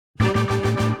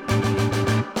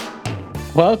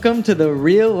Welcome to the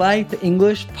Real Life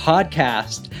English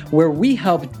Podcast, where we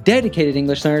help dedicated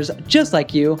English learners just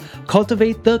like you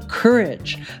cultivate the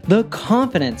courage, the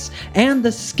confidence, and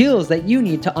the skills that you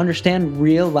need to understand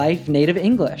real life native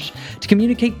English, to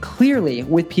communicate clearly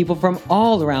with people from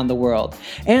all around the world,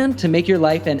 and to make your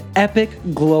life an epic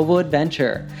global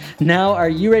adventure. Now, are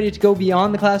you ready to go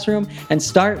beyond the classroom and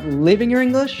start living your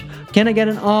English? Can I get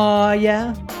an aw,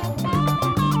 yeah?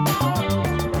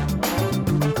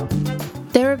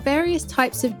 There are various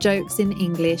types of jokes in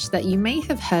English that you may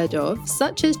have heard of,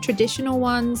 such as traditional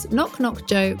ones, knock-knock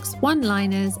jokes,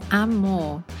 one-liners, and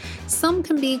more. Some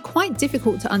can be quite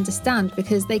difficult to understand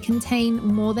because they contain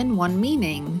more than one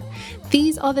meaning.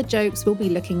 These are the jokes we'll be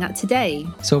looking at today.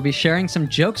 So we'll be sharing some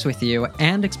jokes with you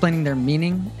and explaining their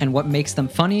meaning and what makes them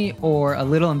funny or a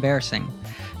little embarrassing.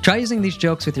 Try using these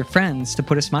jokes with your friends to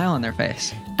put a smile on their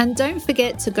face. And don't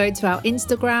forget to go to our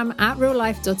Instagram at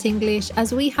reallife.english,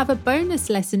 as we have a bonus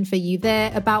lesson for you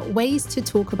there about ways to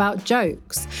talk about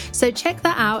jokes. So check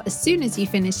that out as soon as you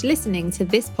finish listening to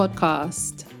this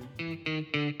podcast.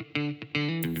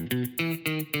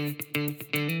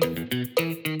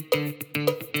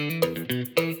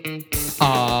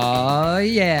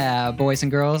 Yeah, boys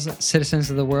and girls, citizens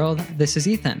of the world, this is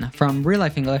Ethan from Real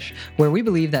Life English, where we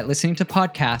believe that listening to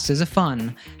podcasts is a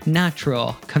fun,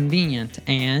 natural, convenient,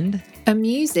 and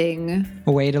amusing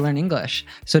way to learn English.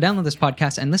 So download this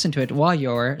podcast and listen to it while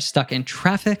you're stuck in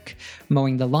traffic,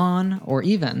 mowing the lawn, or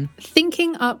even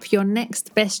thinking up your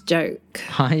next best joke.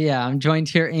 Yeah, I'm joined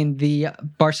here in the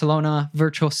Barcelona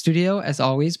virtual studio, as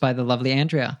always, by the lovely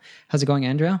Andrea. How's it going,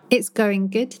 Andrea? It's going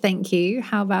good, thank you.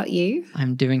 How about you?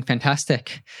 I'm doing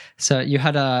fantastic. So you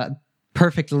had a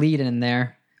perfect lead in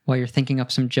there while you're thinking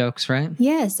up some jokes, right?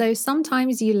 Yeah, so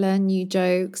sometimes you learn new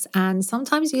jokes and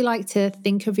sometimes you like to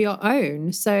think of your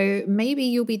own. So maybe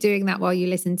you'll be doing that while you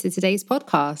listen to today's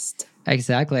podcast.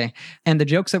 Exactly. And the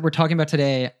jokes that we're talking about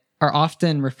today are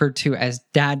often referred to as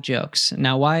dad jokes.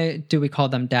 Now, why do we call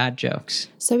them dad jokes?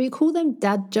 So we call them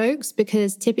dad jokes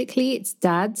because typically it's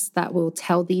dads that will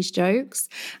tell these jokes.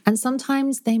 And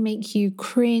sometimes they make you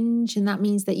cringe, and that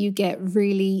means that you get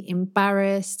really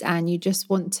embarrassed and you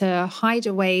just want to hide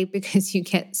away because you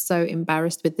get so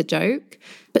embarrassed with the joke.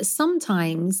 But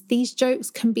sometimes these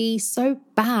jokes can be so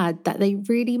bad that they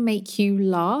really make you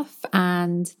laugh,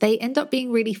 and they end up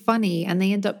being really funny, and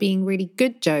they end up being really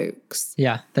good jokes.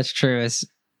 Yeah, that's true. Is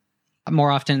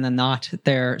more often than not,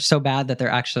 they're so bad that they're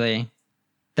actually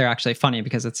funny,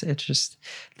 because it's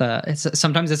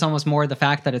sometimes it's almost more the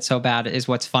fact that it's so bad is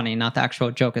what's funny, not the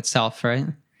actual joke itself, right?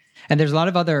 And there's a lot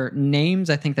of other names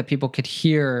I think that people could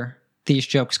hear these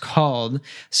jokes called.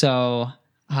 So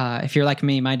if you're like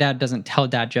me, my dad doesn't tell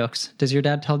dad jokes. Does your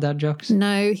dad tell dad jokes?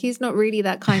 No, he's not really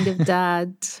that kind of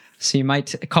dad. So you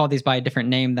might call these by a different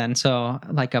name then. So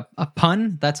like a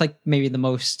pun, that's like maybe the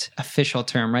most official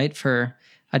term, right, for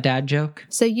a dad joke?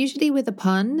 So usually with a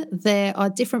pun, there are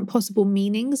different possible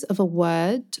meanings of a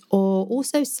word, or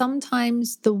also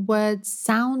sometimes the words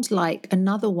sound like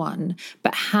another one,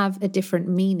 but have a different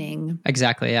meaning.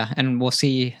 Exactly, yeah. And we'll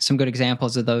see some good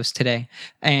examples of those today.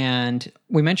 And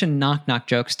we mentioned knock-knock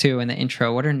jokes too in the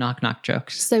intro. What are knock-knock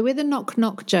jokes? So with a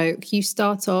knock-knock joke, you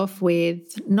start off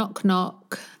with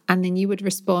knock-knock, and then you would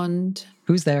respond,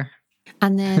 "Who's there?"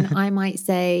 And then I might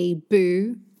say,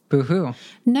 "Boo." Boo-hoo.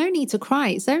 No need to cry.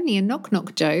 It's only a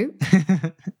knock-knock joke.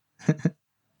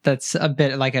 That's a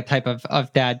bit like a type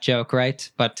of dad joke,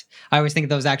 right? But I always think of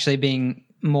those actually being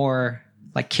more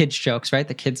like kids jokes, right?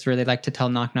 The kids really like to tell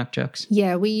knock-knock jokes.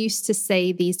 Yeah, we used to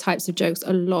say these types of jokes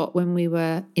a lot when we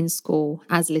were in school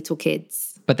as little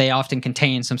kids. But they often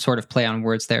contain some sort of play on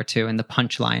words there too in the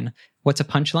punchline. What's a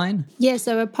punchline? Yeah,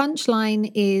 so a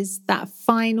punchline is that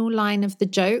final line of the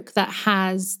joke that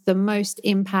has the most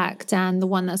impact and the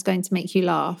one that's going to make you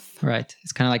laugh. Right.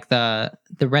 It's kind of like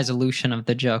the resolution of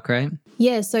the joke, right?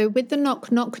 Yeah, so with the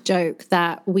knock-knock joke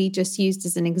that we just used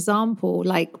as an example,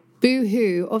 like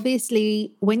boo-hoo,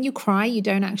 obviously when you cry, you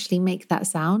don't actually make that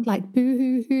sound like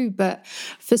boo-hoo-hoo. But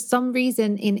for some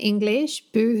reason in English,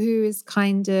 boo-hoo is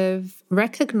kind of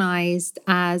recognized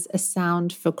as a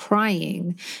sound for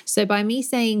crying. So by me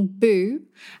saying boo,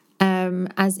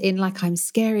 as in like I'm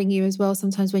scaring you as well.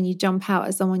 Sometimes when you jump out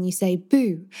at someone, you say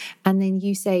boo, and then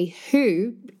you say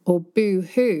who or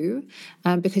boo-hoo,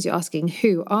 because you're asking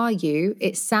who are you,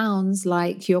 it sounds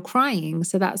like you're crying.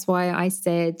 So that's why I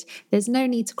said there's no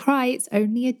need to cry, it's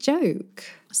only a joke.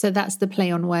 So that's the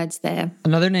play on words there.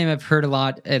 Another name I've heard a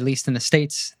lot, at least in the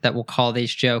States, that we'll call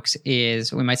these jokes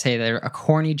is, we might say they're a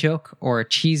corny joke or a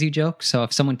cheesy joke. So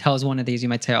if someone tells one of these, you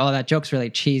might say, oh, that joke's really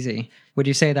cheesy. Would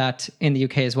you say that in the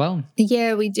UK as well?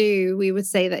 Yeah, we do. We would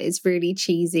say that it's really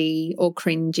cheesy or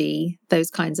cringy, those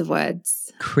kinds of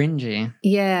words. Cringy.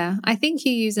 Yeah, I think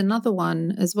you use another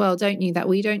one as well, don't you, that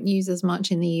we don't use as much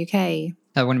in the UK?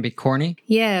 That wouldn't be corny?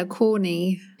 Yeah,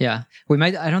 corny. Yeah.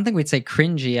 I don't think we'd say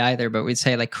cringy either, but we'd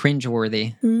say like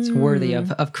cringeworthy. It's worthy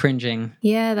of cringing.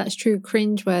 Yeah, that's true.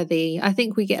 Cringeworthy. I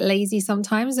think we get lazy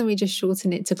sometimes and we just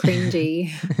shorten it to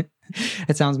cringy.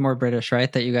 It sounds more British, right?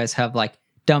 That you guys have like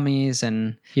dummies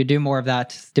and you do more of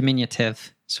that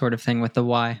diminutive sort of thing with the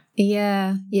Y.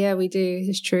 Yeah, we do.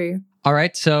 It's true. All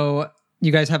right. So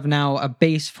you guys have now a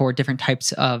base for different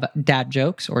types of dad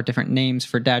jokes or different names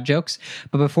for dad jokes.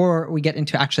 But before we get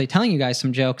into actually telling you guys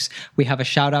some jokes, we have a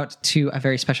shout out to a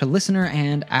very special listener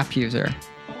and app user.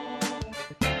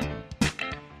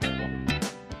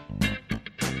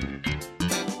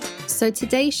 So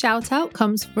today's shout out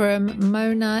comes from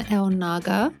Mona El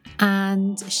Naga,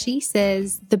 and she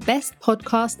says, the best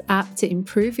podcast app to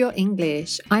improve your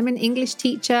English. I'm an English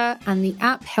teacher and the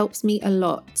app helps me a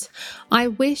lot. I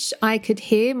wish I could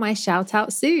hear my shout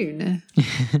out soon.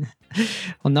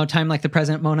 Well, no time like the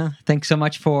present, Mona. Thanks so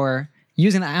much for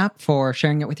using the app, for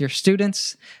sharing it with your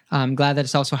students. I'm glad that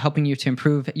it's also helping you to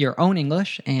improve your own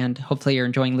English, and hopefully you're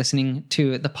enjoying listening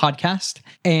to the podcast.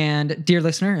 And dear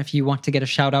listener, if you want to get a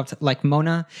shout out like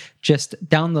Mona, just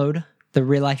download the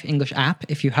Real Life English app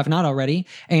if you have not already.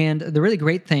 And the really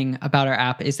great thing about our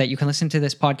app is that you can listen to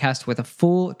this podcast with a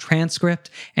full transcript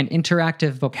and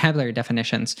interactive vocabulary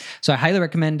definitions. So I highly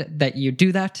recommend that you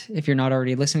do that if you're not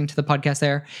already listening to the podcast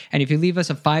there. And if you leave us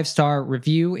a 5-star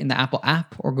review in the Apple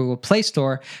app or Google Play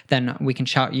Store, then we can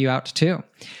shout you out too.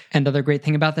 And the other great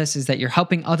thing about this is that you're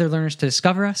helping other learners to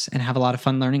discover us and have a lot of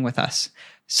fun learning with us.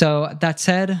 So that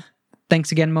said,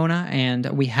 thanks again, Mona, and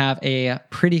we have a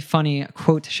pretty funny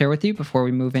quote to share with you before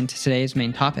we move into today's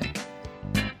main topic.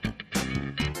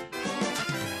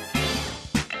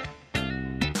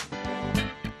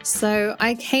 So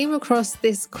I came across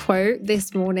this quote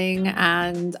this morning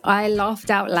and I laughed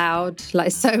out loud,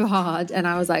 like so hard. And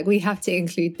I was like, we have to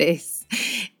include this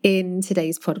in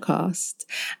today's podcast.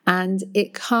 And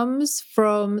it comes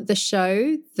from the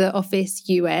show, The Office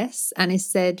US, and is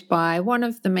said by one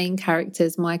of the main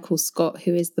characters, Michael Scott,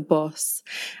 who is the boss.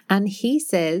 And he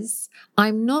says,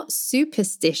 I'm not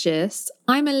superstitious,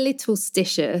 I'm a little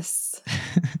stitious.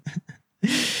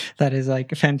 That is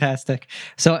like fantastic.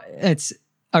 So it's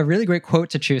a really great quote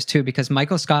to choose too, because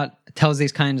Michael Scott tells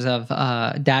these kinds of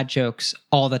dad jokes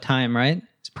all the time, right?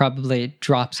 It's probably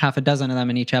drops half a dozen of them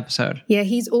in each episode. Yeah,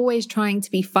 he's always trying to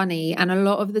be funny. And a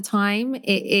lot of the time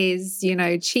it is,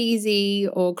 cheesy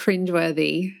or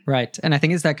cringeworthy. Right. And I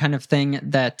think it's that kind of thing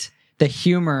that the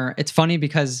humor, it's funny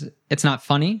because it's not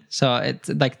funny. So it's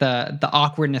like the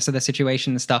awkwardness of the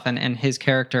situation and stuff and his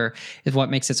character is what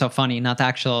makes it so funny, not the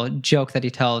actual joke that he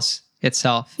tells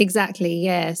itself. Exactly,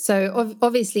 yeah. So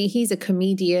obviously he's a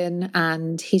comedian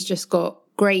and he's just got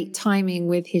great timing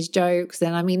with his jokes.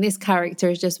 And I mean, this character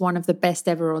is just one of the best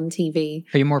ever on TV.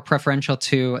 Are you more preferential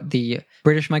to the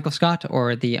British Michael Scott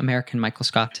or the American Michael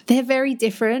Scott? They're very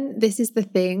different. This is the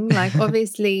thing. Like,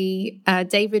 obviously,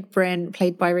 David Brent,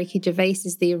 played by Ricky Gervais,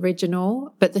 is the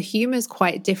original, but the humor is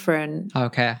quite different.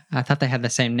 Okay. I thought they had the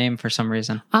same name for some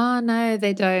reason. No,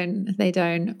 they don't. They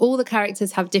don't. All the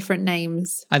characters have different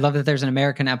names. I love that there's an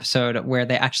American episode where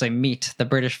they actually meet the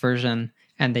British version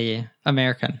and the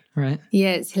American, right? Yeah,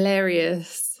 it's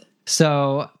hilarious.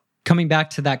 So coming back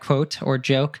to that quote or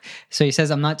joke, so he says,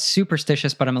 I'm not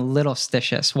superstitious, but I'm a little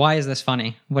stitious. Why is this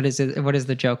funny? What is it? What is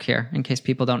the joke here, in case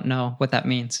people don't know what that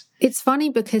means? It's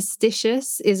funny because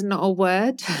stitious is not a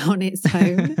word on its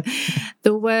own.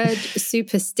 The word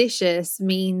superstitious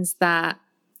means that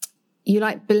you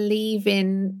believe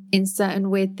in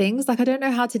certain weird things. I don't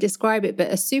know how to describe it,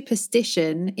 but a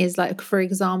superstition is for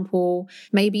example,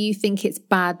 maybe you think it's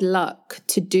bad luck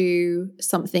to do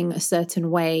something a certain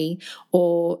way,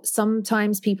 or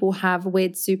sometimes people have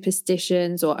weird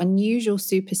superstitions or unusual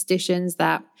superstitions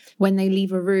that when they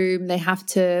leave a room, they have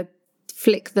to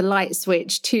flick the light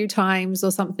switch 2 times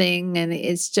or something. And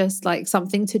it's just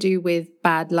something to do with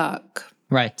bad luck.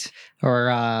 Right.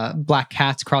 Or black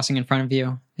cats crossing in front of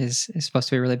you is supposed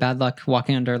to be really bad luck.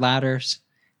 Walking under ladders.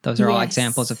 Those are all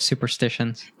examples of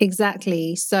superstitions.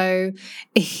 Exactly. So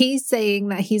he's saying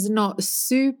that he's not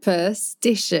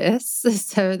superstitious,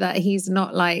 so that he's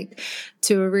not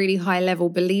to a really high level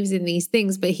believes in these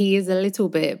things, but he is a little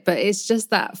bit. But it's just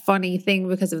that funny thing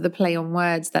because of the play on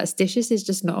words that stitious is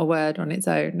just not a word on its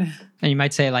own. And you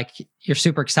might say you're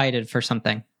super excited for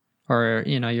something, or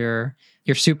you're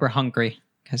super hungry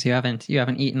because you haven't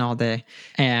eaten all day.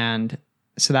 And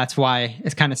so that's why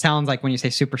it kind of sounds like when you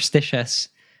say superstitious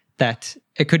that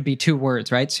it could be two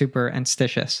words, right? Super and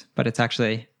stitious, but it's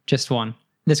actually just one.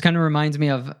 This kind of reminds me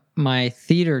of my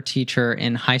theater teacher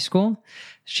in high school.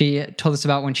 She told us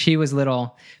about when she was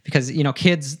little, because,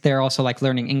 kids, they're also like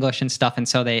learning English and stuff. And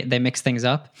so they mix things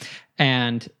up.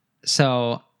 And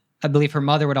so I believe her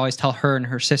mother would always tell her and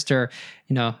her sister,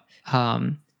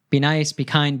 be nice, be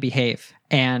kind, behave.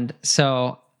 And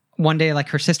so one day, like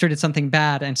her sister did something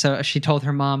bad. And so she told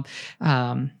her mom,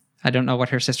 I don't know what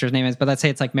her sister's name is, but let's say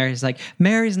it's like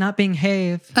Mary's not being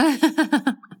have.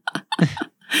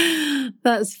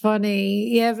 That's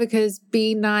funny. Yeah, because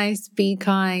be nice, be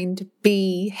kind,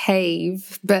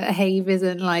 behave, but have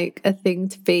isn't like a thing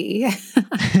to be.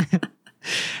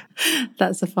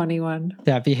 That's a funny one.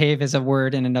 Yeah, behave is a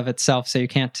word in and of itself, so you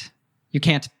can't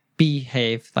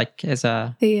behave like as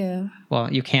a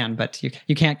well, you can, but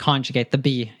you can't conjugate the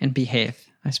be in behave,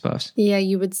 I suppose. Yeah,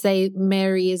 you would say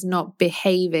Mary is not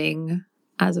behaving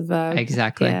as a verb.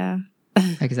 Exactly. Yeah.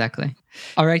 Exactly.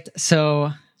 All right,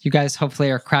 so you guys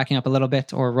hopefully are cracking up a little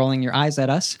bit or rolling your eyes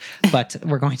at us, but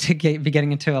we're going to be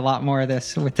getting into a lot more of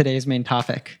this with today's main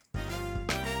topic.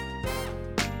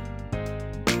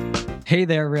 Hey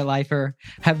there, real lifer.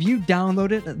 Have you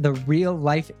downloaded the Real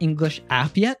Life English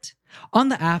app yet? On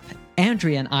the app,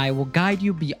 Andrea and I will guide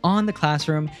you beyond the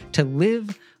classroom to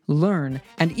live, learn,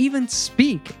 and even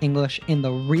speak English in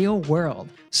the real world.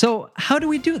 So how do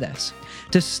we do this?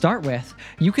 To start with,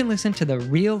 you can listen to the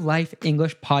Real Life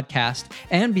English podcast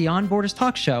and Beyond Borders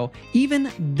Talk Show,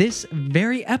 even this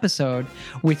very episode,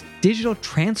 with digital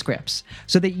transcripts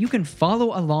so that you can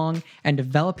follow along and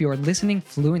develop your listening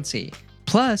fluency.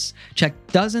 Plus, check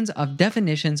dozens of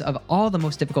definitions of all the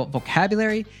most difficult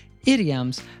vocabulary,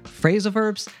 idioms, phrasal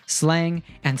verbs, slang,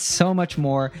 and so much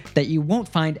more that you won't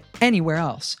find anywhere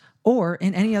else or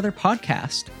in any other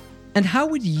podcast. And how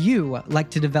would you like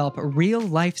to develop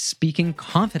real-life speaking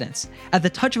confidence at the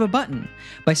touch of a button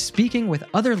by speaking with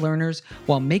other learners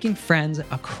while making friends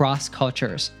across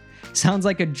cultures? Sounds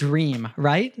like a dream,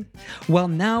 right? Well,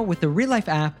 now with the Real Life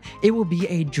app, it will be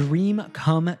a dream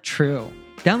come true.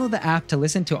 Download the app to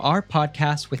listen to our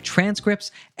podcast with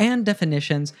transcripts and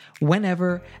definitions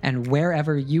whenever and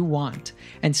wherever you want,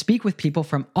 and speak with people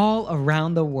from all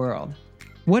around the world.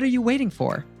 What are you waiting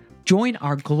for? Join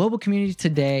our global community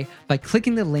today by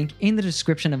clicking the link in the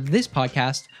description of this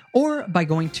podcast or by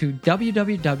going to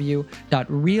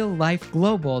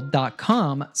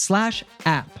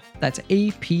www.reallifeglobal.com/app. That's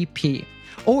APP.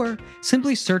 Or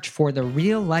simply search for the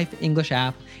Real Life English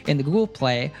app in the Google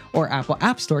Play or Apple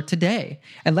App Store today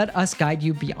and let us guide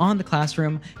you beyond the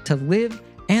classroom to live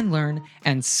and learn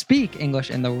and speak English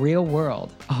in the real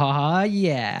world. Ah,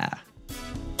 yeah.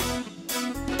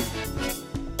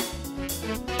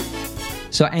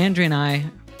 So Andrea and I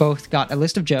both got a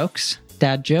list of jokes,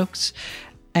 dad jokes,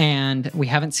 and we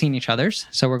haven't seen each other's.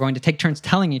 So we're going to take turns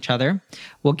telling each other.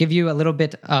 We'll give you a little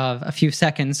bit of a few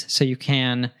seconds so you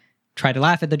can try to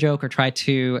laugh at the joke or try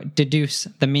to deduce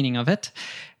the meaning of it,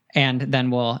 and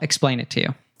then we'll explain it to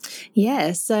you.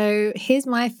 Yeah, so here's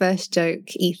my first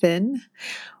joke, Ethan.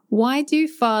 Why do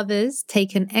fathers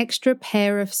take an extra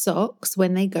pair of socks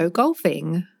when they go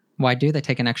golfing? Why do they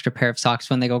take an extra pair of socks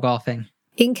when they go golfing?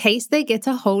 In case they get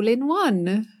a hole in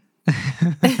one.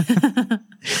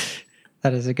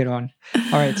 That is a good one.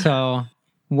 All right, so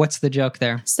what's the joke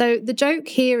there? So the joke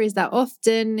here is that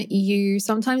often you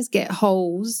sometimes get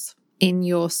holes in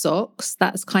your socks.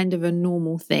 That's kind of a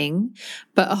normal thing.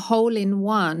 But a hole in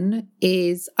one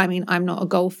is, I'm not a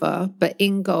golfer, but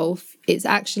in golf, it's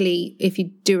actually, if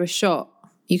you do a shot,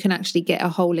 you can actually get a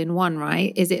hole in one,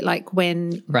 right? Is it like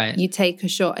when you take a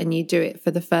shot and you do it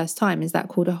for the first time? Is that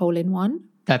called a hole in one?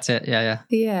 That's it. Yeah.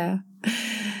 Yeah.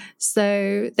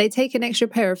 So they take an extra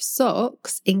pair of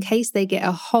socks in case they get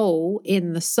a hole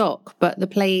in the sock. But the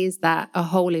play is that a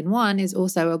hole in one is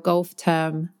also a golf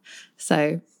term.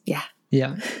 So yeah.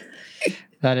 Yeah.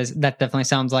 That definitely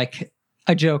sounds like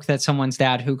a joke that someone's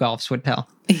dad who golfs would tell.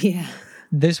 Yeah.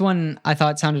 This one I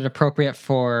thought sounded appropriate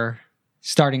for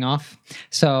starting off.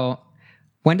 So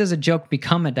when does a joke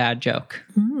become a dad joke?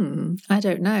 I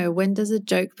don't know. When does a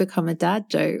joke become a dad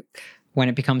joke? When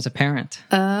it becomes apparent.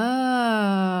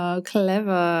 Oh,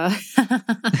 clever.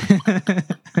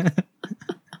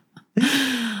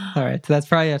 All right. So that's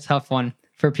probably a tough one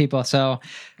for people. So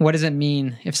what does it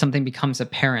mean if something becomes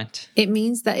apparent? It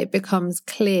means that it becomes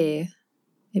clear.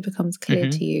 It becomes clear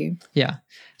to you. Yeah.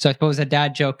 So I suppose a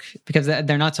dad joke, because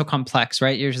they're not so complex,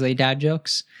 right? Usually dad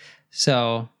jokes.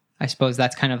 So I suppose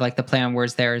that's kind of like the play on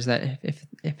words there, is that if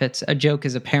it's a joke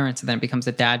is apparent, then it becomes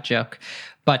a dad joke.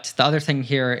 But the other thing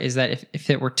here is that if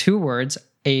it were two words,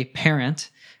 a parent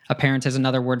is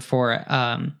another word for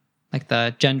like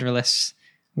the genderless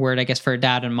word, I guess, for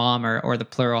dad and mom, or the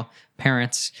plural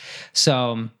parents.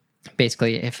 So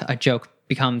basically, if a joke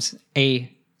becomes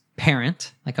a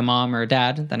parent, like a mom or a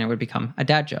dad, then it would become a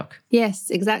dad joke.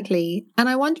 Yes, exactly. And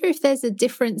I wonder if there's a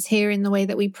difference here in the way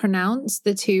that we pronounce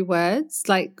the two words.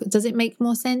 Like, does it make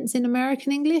more sense in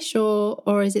American English,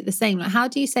 or is it the same? Like, how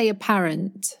do you say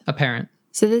apparent? Apparent.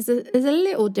 So there's a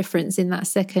little difference in that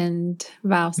second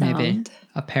vowel sound. Maybe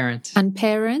apparent. And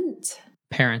parent?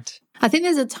 Parent. I think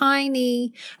there's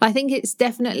I think it's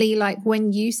definitely like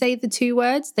when you say the two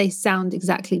words, they sound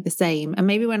exactly the same. And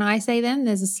maybe when I say them,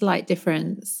 there's a slight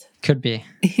difference. Could be.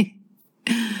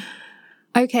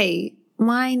 Okay,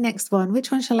 my next one.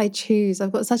 Which one shall I choose?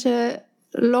 I've got such a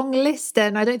long list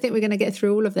and I don't think we're going to get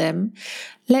through all of them.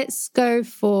 Let's go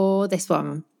for this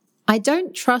one. I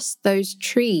don't trust those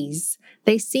trees.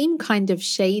 They seem kind of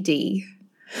shady.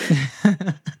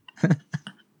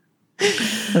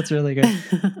 That's really good.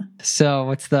 So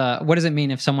what does it mean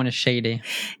if someone is shady?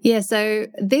 Yeah, so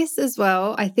this as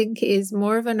well, I think is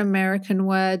more of an American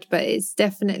word, but it's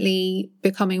definitely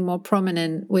becoming more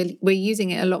prominent. We're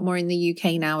using it a lot more in the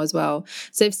UK now as well.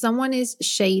 So if someone is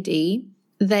shady,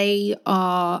 they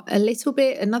are a little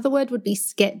bit, another word would be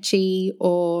sketchy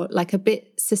or like a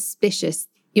bit suspicious.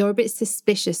 You're a bit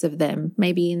suspicious of them,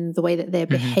 maybe in the way that they're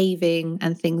behaving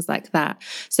and things like that.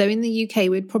 So in the UK,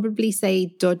 we'd probably say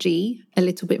dodgy a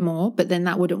little bit more, but then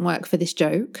that wouldn't work for this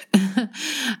joke.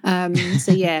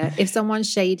 So yeah, if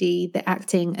someone's shady, they're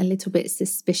acting a little bit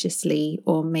suspiciously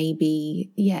or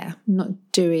maybe,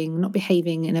 not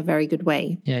behaving in a very good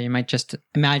way. Yeah, you might just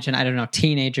imagine, I don't know,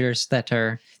 teenagers that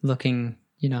are looking,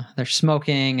 they're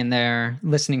smoking and they're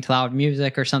listening to loud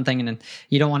music or something, and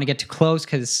you don't want to get too close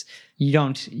because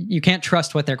you can't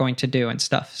trust what they're going to do and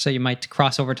stuff. So you might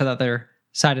cross over to the other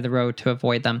side of the road to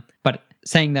avoid them. But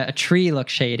saying that a tree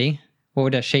looks shady, what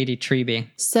would a shady tree be?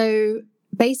 So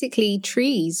basically,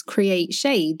 trees create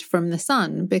shade from the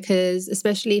sun because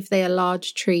especially if they are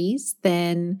large trees,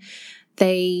 then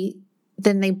they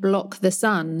block the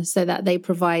sun so that they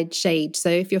provide shade. So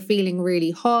if you're feeling really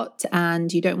hot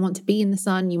and you don't want to be in the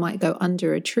sun, you might go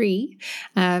under a tree.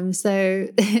 So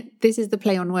this is the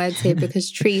play on words here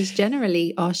because trees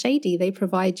generally are shady. They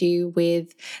provide you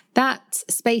with that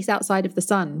space outside of the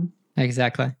sun.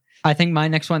 Exactly. I think my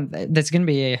next one, that's going to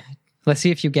be, let's see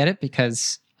if you get it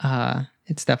because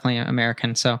it's definitely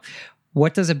American. So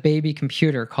what does a baby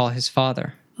computer call his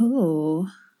father? Oh,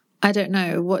 I don't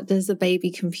know. What does a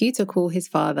baby computer call his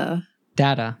father?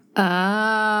 Dada.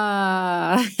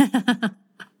 Ah.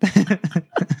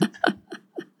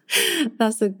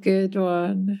 That's a good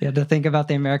one. You have to think about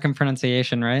the American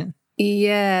pronunciation, right?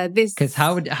 Yeah. Because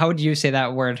how would you say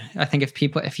that word? I think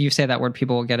if you say that word,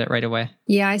 people will get it right away.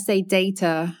 Yeah, I say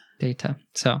data. Data.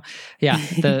 So yeah,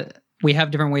 we have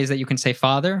different ways that you can say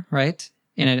father, right?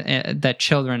 That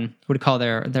children would call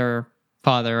their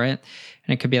father, right?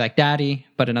 And it could be like daddy,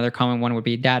 but another common one would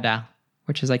be dada,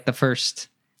 which is like the first.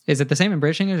 Is it the same in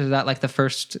British English? Is that like the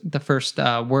first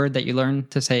word that you learn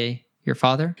to say your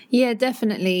father? Yeah,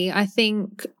 definitely. I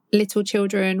think little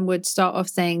children would start off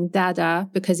saying dada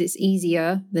because it's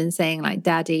easier than saying like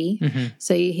daddy. Mm-hmm.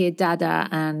 So you hear dada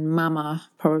and mama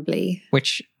probably.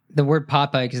 Which the word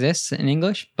papa exists in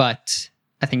English, but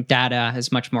I think dada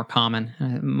is much more common.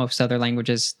 Most other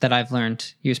languages that I've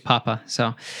learned use papa.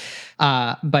 So,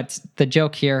 but the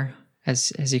joke here,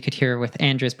 as you could hear with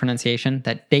Andrea's pronunciation,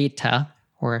 that data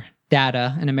or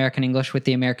data in American English with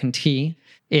the American T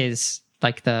is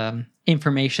like the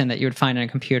information that you would find on a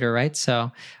computer, right?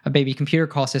 So a baby computer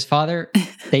calls his father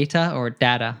data or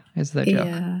data is the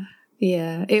joke.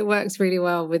 Yeah. It works really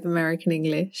well with American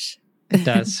English. It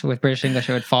does. With British English,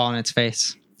 it would fall on its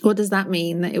face. What does that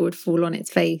mean, that it would fall on its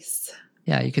face?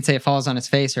 Yeah, you could say it falls on its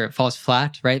face or it falls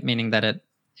flat, right? Meaning that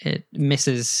it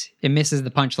misses the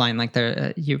punchline, like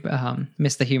you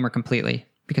miss the humor completely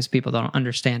because people don't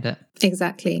understand it.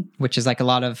 Exactly. Which is like a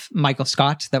lot of Michael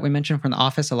Scott that we mentioned from The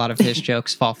Office. A lot of his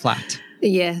jokes fall flat.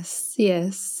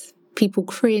 Yes. People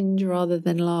cringe rather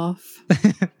than laugh.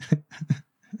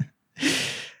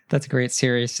 That's a great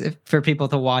series for people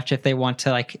to watch if they want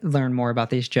to like learn more about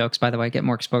these jokes, by the way, get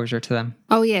more exposure to them.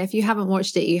 Oh yeah, if you haven't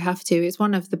watched it, you have to. It's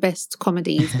one of the best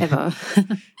comedies ever.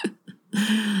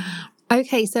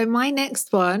 Okay, so my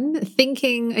next one,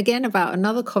 thinking again about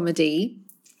another comedy.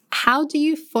 How do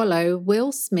you follow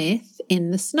Will Smith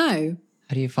in the snow?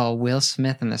 How do you follow Will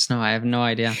Smith in the snow? I have no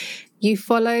idea. You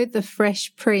follow the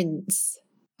Fresh Prince.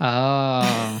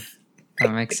 Oh,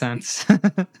 that makes sense.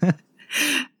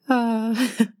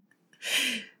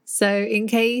 So in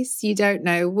case you don't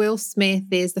know, Will Smith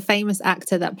is the famous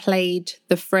actor that played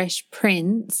the Fresh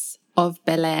Prince of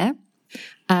Bel-Air.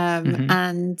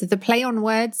 And the play on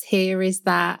words here is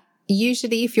that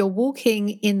usually if you're walking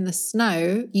in the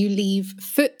snow, you leave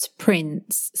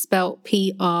footprints, spelt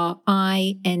Prints.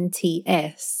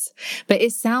 But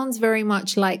it sounds very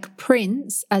much like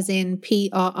prince, as in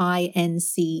Prince,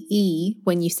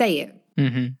 when you say it.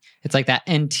 It's like that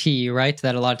NT, right?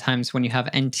 That a lot of times when you have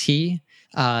NT,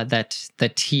 that the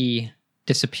T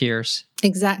disappears.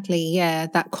 Exactly, yeah,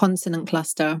 that consonant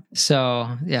cluster.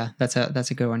 So yeah, that's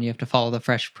a good one. You have to follow the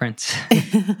Fresh Prince.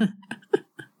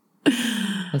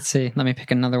 Let's see. Let me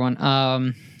pick another one.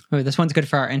 This one's good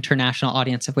for our international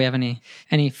audience. If we have any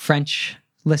French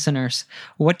listeners,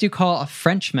 what do you call a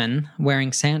Frenchman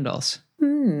wearing sandals?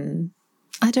 I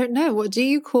don't know. What do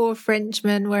you call a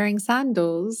Frenchman wearing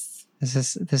sandals?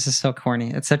 This is so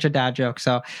corny. It's such a dad joke.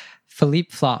 So,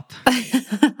 Philippe Flop.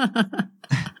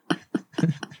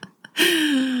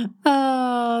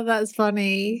 Oh, that's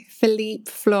funny.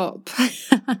 Philippe Flop.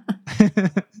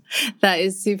 That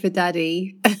is super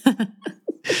daddy.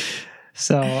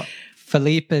 So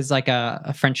Philippe is like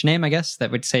a French name, I guess,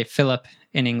 that would say Philip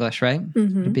in English, right?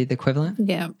 Would be the equivalent.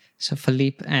 Yeah. So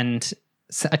Philippe, and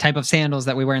a type of sandals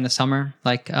that we wear in the summer,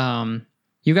 like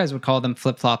you guys would call them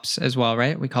flip-flops as well,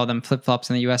 right? We call them flip-flops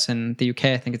in the US and the UK.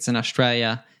 I think it's in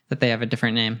Australia that they have a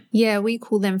different name. Yeah, we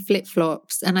call them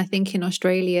flip-flops. And I think in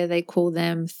Australia they call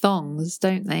them thongs,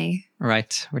 don't they?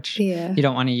 Right, which you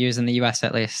don't want to use in the US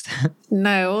at least.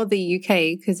 No, or the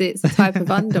UK, because it's a type of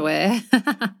underwear.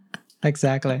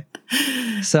 Exactly.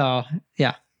 So,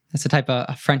 yeah, it's a type of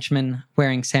a Frenchman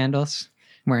wearing sandals,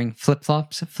 wearing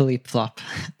flip-flops, Philippe Flop.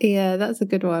 Yeah, that's a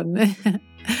good one.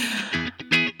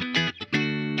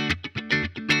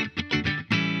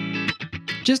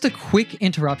 Just a quick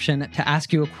interruption to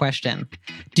ask you a question.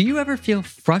 Do you ever feel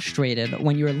frustrated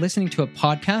when you are listening to a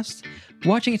podcast,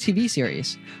 watching a TV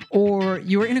series, or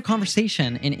you are in a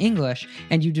conversation in English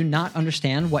and you do not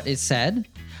understand what is said?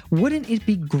 Wouldn't it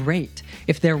be great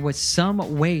if there was some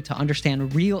way to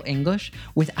understand real English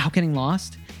without getting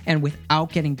lost and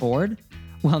without getting bored?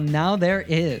 Well, now there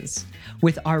is.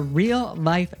 With our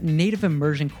real-life native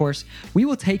immersion course, we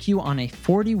will take you on a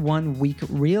 41-week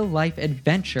real-life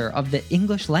adventure of the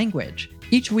English language,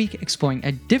 each week exploring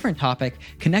a different topic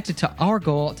connected to our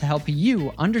goal to help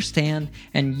you understand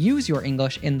and use your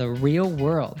English in the real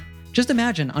world. Just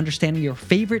imagine understanding your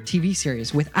favorite TV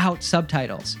series without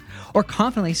subtitles, or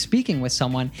confidently speaking with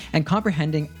someone and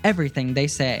comprehending everything they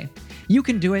say. You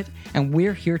can do it, and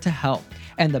we're here to help.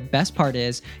 And the best part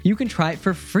is, you can try it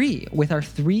for free with our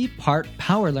 3-part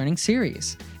Power Learning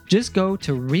series. Just go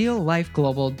to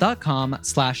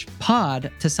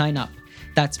reallifeglobal.com/pod to sign up.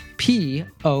 That's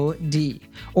POD.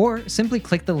 Or simply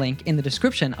click the link in the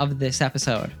description of this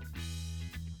episode.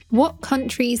 What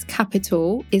country's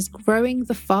capital is growing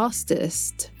the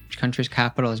fastest? Which country's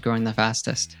capital is growing the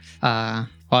fastest? Well,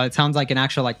 it sounds like an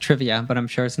actual trivia, but I'm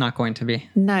sure it's not going to be.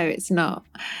 No, it's not.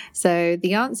 So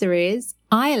the answer is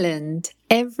Ireland.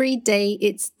 Every day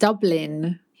it's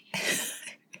Dublin.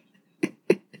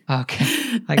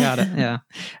 Okay, I got it. Yeah,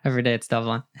 every day it's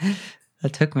Dublin.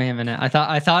 That took me a minute.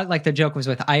 I thought like the joke was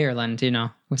with Ireland,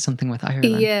 with something with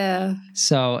Ireland. Yeah.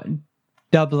 So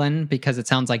Dublin, because it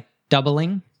sounds like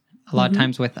doubling. A lot of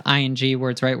times with ing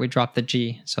words, right, we drop the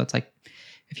G. So it's like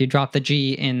if you drop the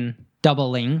G in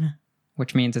doubling,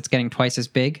 which means it's getting twice as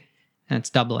big, and it's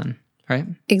Dublin, right?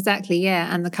 Exactly,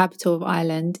 yeah. And the capital of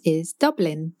Ireland is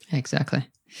Dublin. Exactly.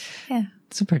 Yeah.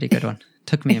 It's a pretty good one.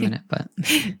 Took me a minute, but...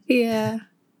 Yeah.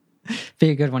 Be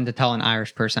a good one to tell an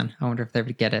Irish person. I wonder if they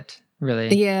would get it,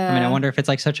 really. Yeah. I mean, I wonder if it's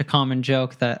like such a common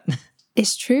joke that...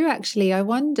 It's true, actually. I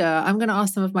wonder. I'm going to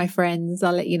ask some of my friends.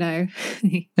 I'll let you know.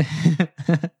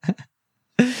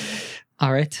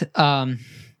 All right.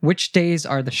 Which days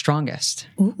are the strongest?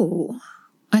 Ooh,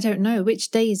 I don't know. Which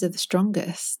days are the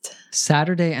strongest?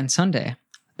 Saturday and Sunday.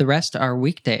 The rest are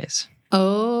weekdays.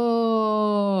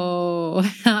 Oh,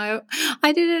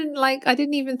 I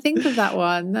didn't even think of that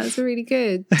one. That's really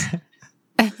good.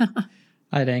 I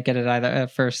didn't get it either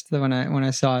at first when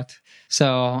I saw it.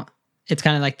 So it's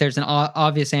kind of like there's an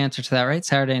obvious answer to that, right?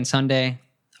 Saturday and Sunday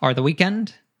are the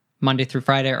weekend. Monday through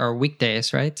Friday are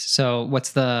weekdays, right? So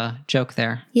what's the joke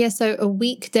there? Yeah, so a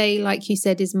weekday, like you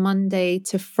said, is Monday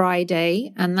to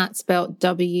Friday, and that's spelled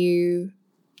W-E-E-K,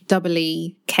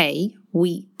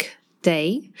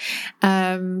 weekday.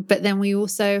 But then we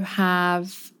also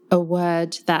have a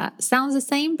word that sounds the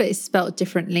same, but is spelled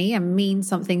differently and means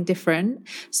something different.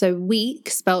 So weak,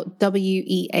 spelled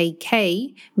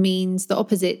W-E-A-K, means the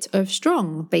opposite of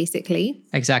strong, basically.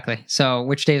 Exactly. So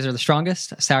which days are the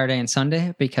strongest? Saturday and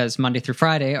Sunday, because Monday through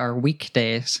Friday are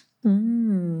weekdays.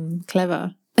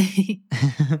 Clever.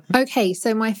 Okay,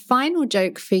 so my final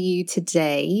joke for you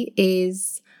today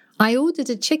is I ordered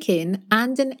a chicken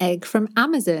and an egg from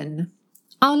Amazon.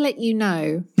 I'll let you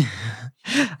know.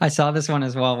 I saw this one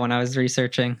as well when I was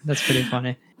researching. That's pretty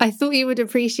funny. I thought you would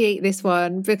appreciate this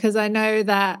one because I know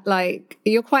that like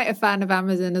you're quite a fan of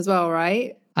Amazon as well,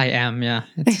 right? I am, yeah.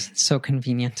 It's so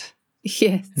convenient.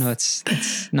 Yes. No,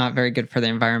 it's not very good for the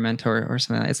environment or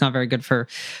something. It's not very good for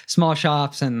small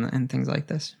shops and things like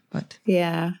this. But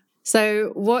yeah. So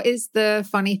what is the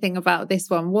funny thing about this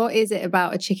one? What is it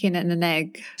about a chicken and an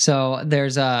egg? So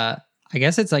there's I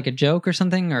guess it's like a joke or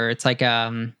something, or it's like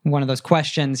one of those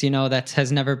questions, that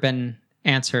has never been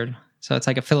answered. So it's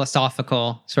like a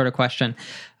philosophical sort of question.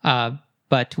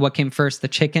 But what came first, the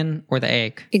chicken or the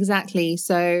egg? Exactly.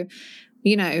 So,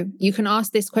 you can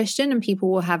ask this question and people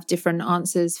will have different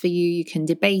answers for you. You can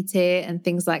debate it and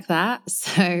things like that.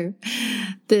 So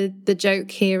the joke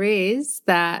here is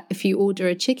that if you order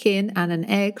a chicken and an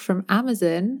egg from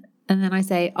Amazon, and then I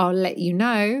say, I'll let you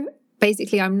know,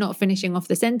 basically, I'm not finishing off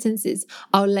the sentences.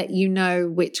 I'll let you know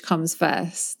which comes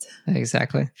first.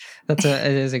 Exactly. It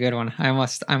is a good one. I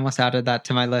almost added that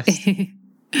to my list.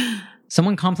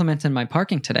 Someone complimented my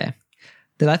parking today.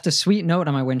 They left a sweet note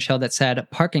on my windshield that said,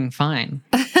 "Parking fine."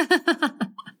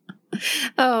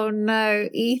 Oh no,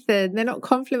 Ethan, they're not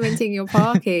complimenting your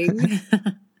parking.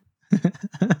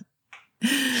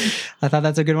 I thought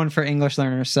that's a good one for English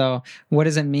learners. So what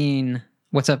does it mean?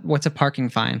 What's a parking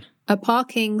fine? A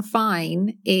parking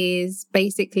fine is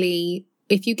basically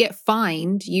if you get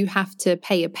fined, you have to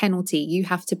pay a penalty. You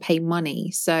have to pay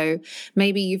money. So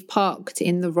maybe you've parked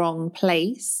in the wrong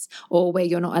place or where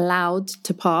you're not allowed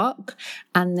to park.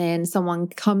 And then someone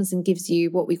comes and gives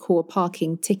you what we call a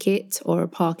parking ticket or a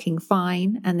parking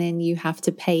fine. And then you have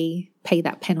to pay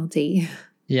that penalty.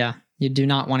 Yeah. You do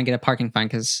not want to get a parking fine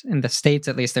because in the States,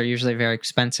 at least, they're usually very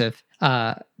expensive.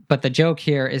 But the joke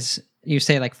here is you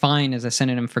say like fine is a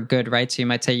synonym for good, right? So you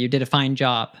might say you did a fine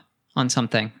job on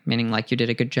something, meaning like you did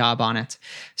a good job on it.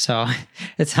 So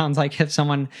it sounds like if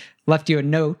someone left you a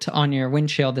note on your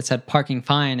windshield that said parking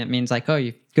fine, it means like,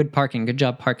 oh, good parking, good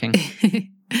job parking.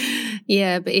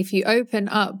 Yeah, but if you open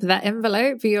up that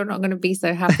envelope, you're not going to be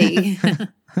so happy.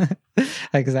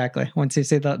 Exactly. Once you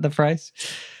see the price.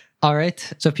 All right.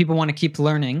 So if people want to keep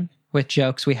learning with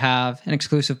jokes, we have an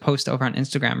exclusive post over on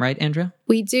Instagram, right, Andrea?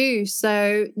 We do.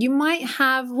 So you might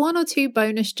have one or two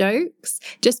bonus jokes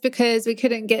just because we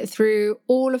couldn't get through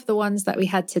all of the ones that we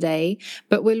had today.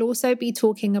 But we'll also be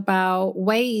talking about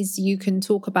ways you can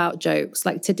talk about jokes,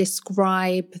 like to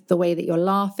describe the way that you're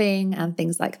laughing and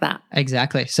things like that.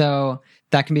 Exactly. So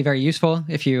that can be very useful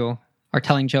if you are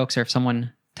telling jokes or if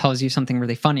someone tells you something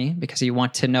really funny because you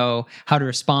want to know how to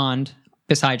respond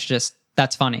besides just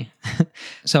that's funny.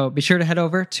 So be sure to head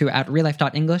over to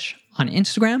 @reallife.english on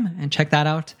Instagram and check that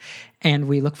out. And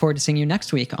we look forward to seeing you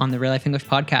next week on the Real Life English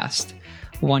Podcast.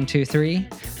 1, 2, 3.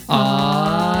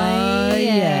 Oh,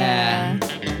 yeah.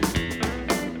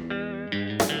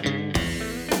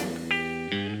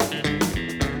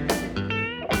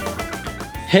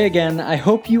 Hey again, I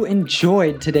hope you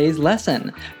enjoyed today's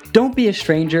lesson. Don't be a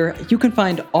stranger. You can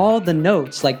find all the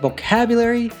notes like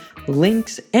vocabulary,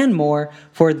 links, and more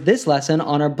for this lesson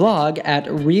on our blog at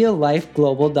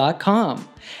reallifeglobal.com.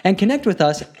 And connect with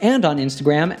us and on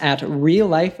Instagram at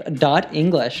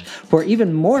reallife.english for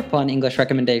even more fun English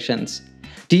recommendations.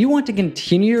 Do you want to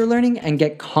continue your learning and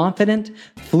get confident,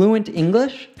 fluent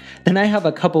English? Then I have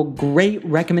a couple great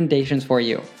recommendations for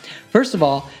you. First of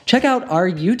all, check out our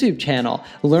YouTube channel,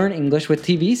 Learn English with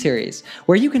TV series,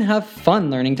 where you can have fun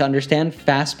learning to understand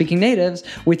fast-speaking natives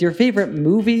with your favorite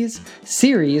movies,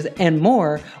 series, and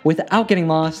more without getting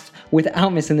lost,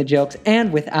 without missing the jokes,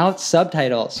 and without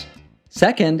subtitles.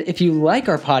 Second, if you like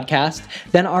our podcast,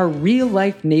 then our Real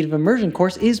Life Native Immersion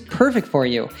course is perfect for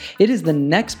you. It is the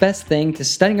next best thing to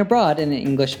studying abroad in an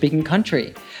English-speaking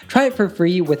country. Try it for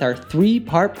free with our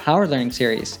 3-part Power Learning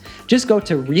series. Just go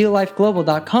to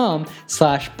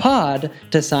reallifeglobal.com/pod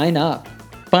to sign up.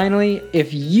 Finally,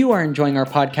 if you are enjoying our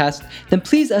podcast, then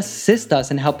please assist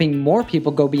us in helping more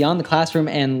people go beyond the classroom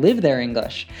and live their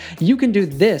English. You can do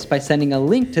this by sending a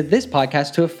link to this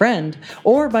podcast to a friend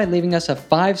or by leaving us a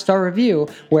 5-star review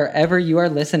wherever you are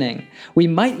listening. We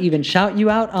might even shout you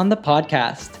out on the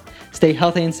podcast. Stay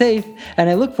healthy and safe, and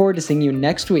I look forward to seeing you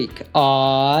next week.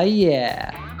 Aw,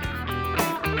 yeah.